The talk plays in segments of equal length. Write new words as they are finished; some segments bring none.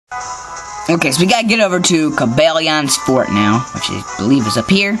Okay, so we gotta get over to Cabellion's fort now, which I believe is up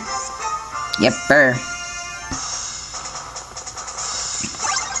here. Yep,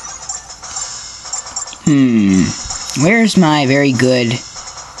 Where's my very good...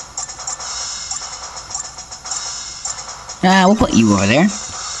 we'll put you over there. I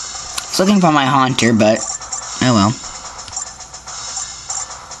was looking for my Haunter, but... oh well.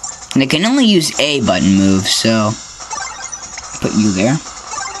 And I can only use A button moves, so... put you there.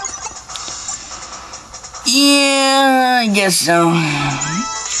 Yeah, I guess so.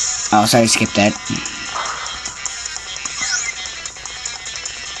 Oh, sorry, I skipped that.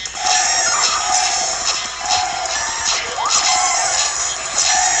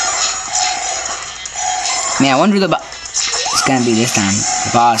 Man, I wonder who the boss is gonna be this time.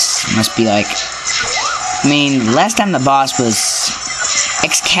 The boss must be like... I mean, last time the boss was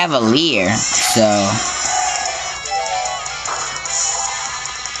Excavalier, so...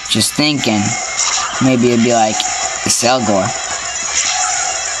 just thinking, maybe it'd be like Accelgor.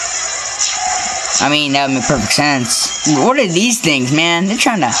 I mean, that would make perfect sense. What are these things, man? They're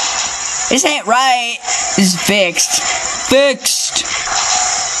trying to... this ain't right. This is fixed. Fixed!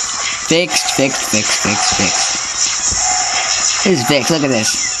 Fixed. This is fixed. Look at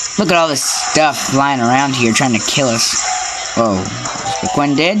this. Look at all this stuff lying around here trying to kill us. Whoa. Quick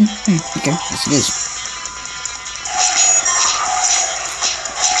one dead? Okay, yes it is.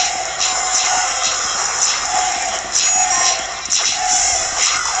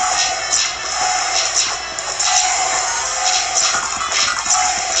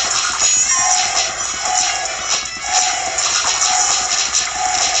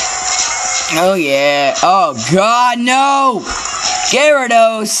 Oh yeah. Oh god, no!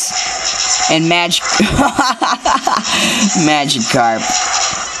 Gyarados! And Magikarp.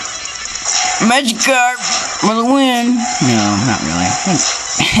 Magikarp for the win. No, not really.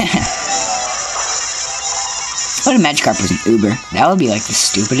 What if Magikarp was an Uber? That would be like the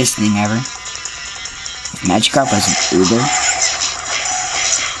stupidest thing ever. If Magikarp was an Uber.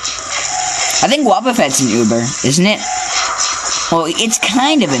 I think Wobbuffet's an Uber, isn't it? Well, it's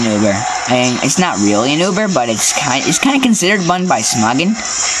kind of an Uber. I mean, it's not really an Uber, but it's kind of considered one by Smuggin.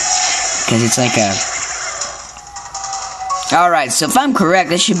 Because it's like a... alright, so if I'm correct,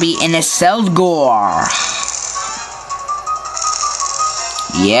 this should be an Accelgor.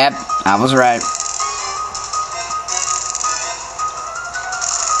 Yep, I was right.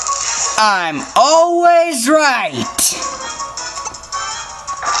 I'm always right!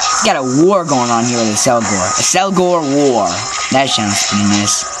 Got a war going on here with Accelgor. Accelgor War. That sounds pretty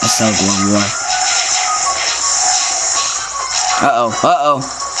nice. Accelgor War. Uh-oh.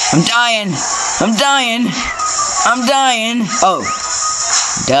 I'm dying. Oh.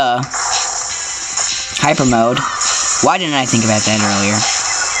 Duh. Hyper mode. Why didn't I think about that earlier?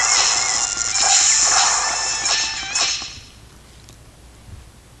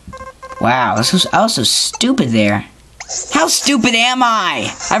 Wow, I was so stupid there. How stupid am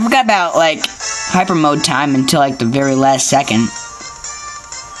I? I forgot about, like, hyper mode time until, like, the very last second.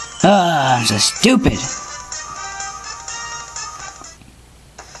 I'm so stupid.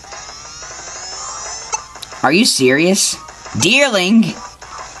 Are you serious? Deerling!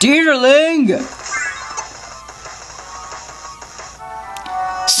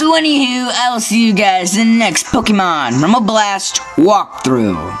 So anywho, I will see you guys in the next Pokemon Rumble Blast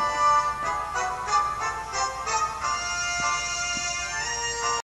walkthrough.